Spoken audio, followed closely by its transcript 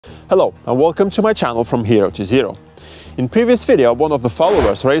Hello and welcome to my channel From Hero to Zero. In previous video, one of the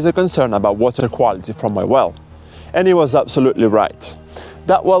followers raised a concern about water quality from my well. And he was absolutely right.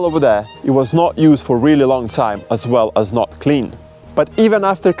 That well over there, it was not used for a really long time as well as not clean. But even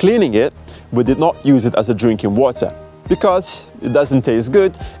after cleaning it, we did not use it as a drinking water because it doesn't taste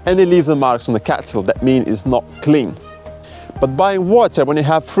good and it leaves the marks on the cattle that mean it's not clean. But buying water when you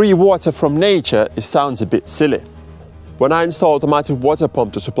have free water from nature, it sounds a bit silly. When I install automatic water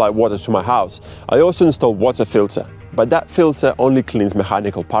pump to supply water to my house, I also install water filter, but that filter only cleans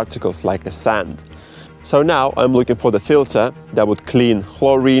mechanical particles like a sand. So now I'm looking for the filter that would clean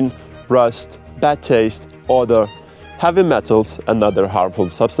chlorine, rust, bad taste, odor, heavy metals and other harmful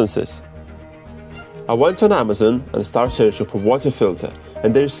substances. I went on Amazon and started searching for water filter,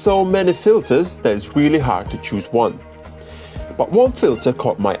 and there's so many filters that it's really hard to choose one. But one filter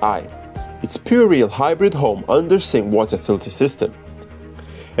caught my eye. It's Pureal hybrid home under sink water filter system.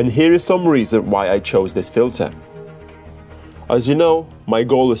 And here is some reason why I chose this filter. As you know, my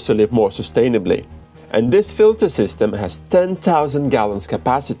goal is to live more sustainably. And this filter system has 10,000 gallons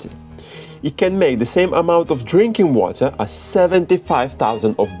capacity. It can make the same amount of drinking water as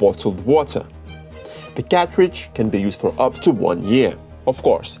 75,000 of bottled water. The cartridge can be used for up to 1 year. Of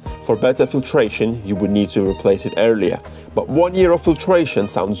course, for better filtration, you would need to replace it earlier, but 1 year of filtration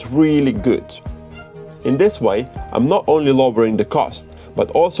sounds really good. In this way, I'm not only lowering the cost,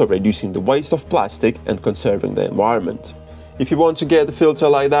 but also reducing the waste of plastic and conserving the environment. If you want to get a filter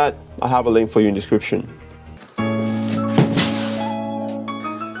like that, I have a link for you in the description.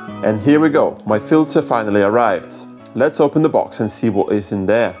 And here we go, my filter finally arrived. Let's open the box and see what is in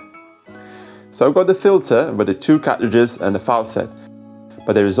there. So I've got the filter with the 2 cartridges and the Faucet,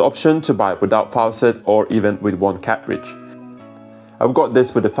 but there is an option to buy without Faucet or even with 1 cartridge. I've got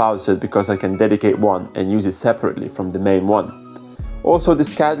this with the Faucet because I can dedicate one and use it separately from the main one. Also,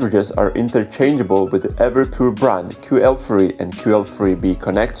 these cartridges are interchangeable with the Everpure brand QL3 and QL3B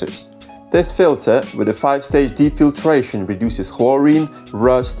connectors. This filter with a 5-stage defiltration reduces chlorine,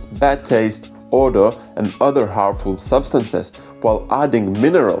 rust, bad taste, odor and other harmful substances while adding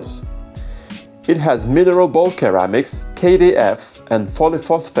minerals. It has mineral bulk ceramics, KDF and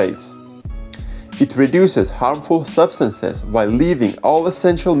polyphosphates. It reduces harmful substances while leaving all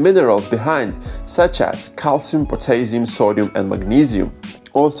essential minerals behind, such as calcium, potassium, sodium and magnesium.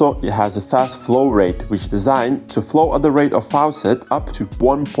 Also, it has a fast flow rate which is designed to flow at the rate of Faucet up to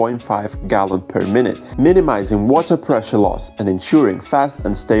 1.5 gallons per minute, minimizing water pressure loss and ensuring fast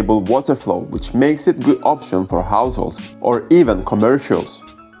and stable water flow, which makes it a good option for households or even commercials.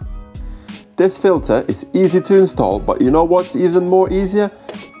 This filter is easy to install, but you know what's even more easier?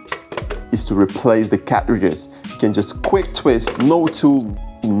 Is to replace the cartridges. You can just quick twist, no tool,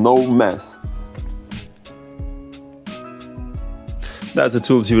 no mess. That's the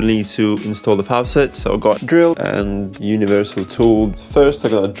tools you will need to install the Faucet. So I've got drill and universal tool. First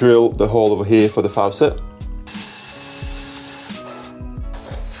I'm gonna drill the hole over here for the Faucet.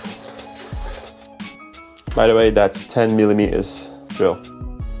 By the way, that's 10mm drill.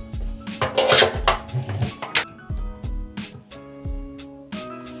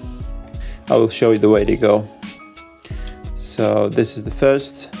 I will show you the way they go. So this is the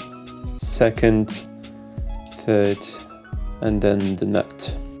first, second, third, and then the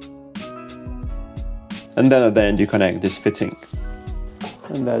nut. And then at the end you connect this fitting.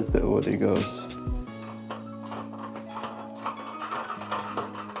 And that's the way it goes.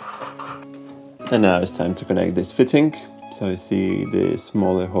 And now it's time to connect this fitting. So you see the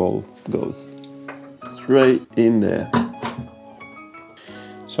smaller hole goes straight in there.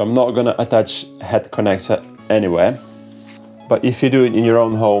 So I'm not gonna attach head connector anywhere, but if you do it in your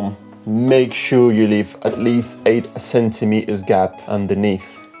own home, make sure you leave at least 8 centimeters gap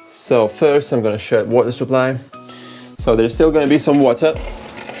underneath. So first I'm gonna shut water supply. So there's still gonna be some water.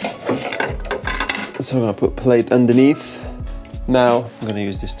 So I'm gonna put plate underneath. Now I'm gonna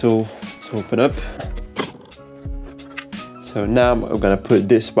use this tool to open up. So now I'm gonna put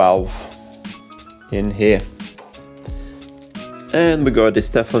this valve in here. And we got this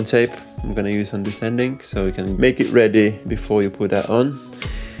Teflon tape I'm gonna use on this ending so you can make it ready before you put that on.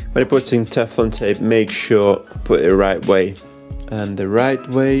 When you put in Teflon tape, make sure to put it the right way. And the right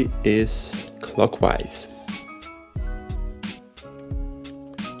way is clockwise.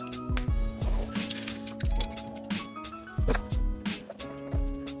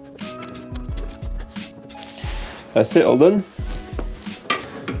 That's it, all done.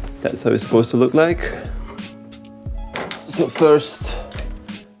 That's how it's supposed to look like. So first,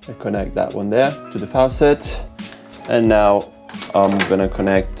 I connect that one there to the Faucet, and now I'm gonna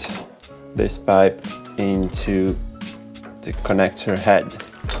connect this pipe into the connector head.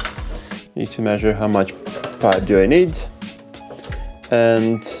 Need to measure how much pipe do I need,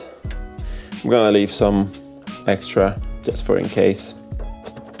 and I'm gonna leave some extra just for in case.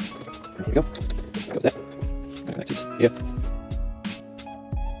 There we go. Goes there. Connect it here.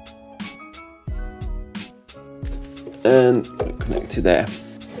 And connect to there.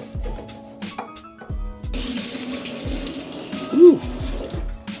 Woo.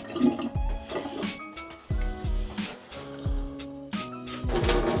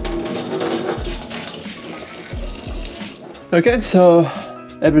 Okay, so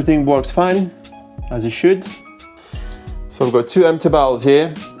everything works fine, as it should. So we've got 2 empty barrels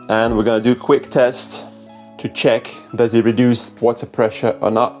here, and we're gonna do a quick test to check, does it reduce water pressure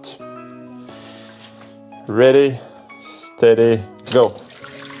or not. Ready, steady, go.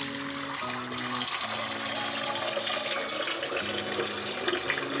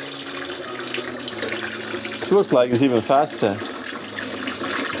 This looks like it's even faster.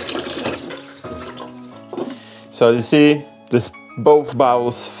 So as you see, both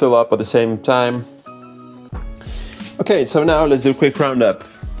barrels fill up at the same time. Okay, so now let's do a quick roundup.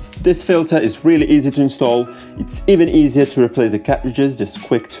 This filter is really easy to install. It's even easier to replace the cartridges, just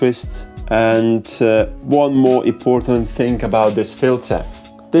quick twist. And one more important thing about this filter.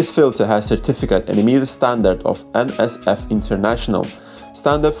 This filter has certificate and it meets the standard of NSF International,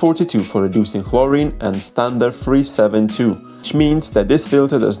 standard 42 for reducing chlorine and standard 372, which means that this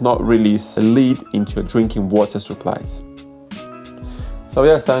filter does not release a lead into your drinking water supplies. So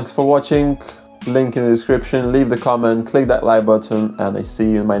yes, thanks for watching. Link in the description, leave the comment, click that like button, and I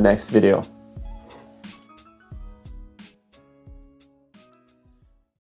see you in my next video.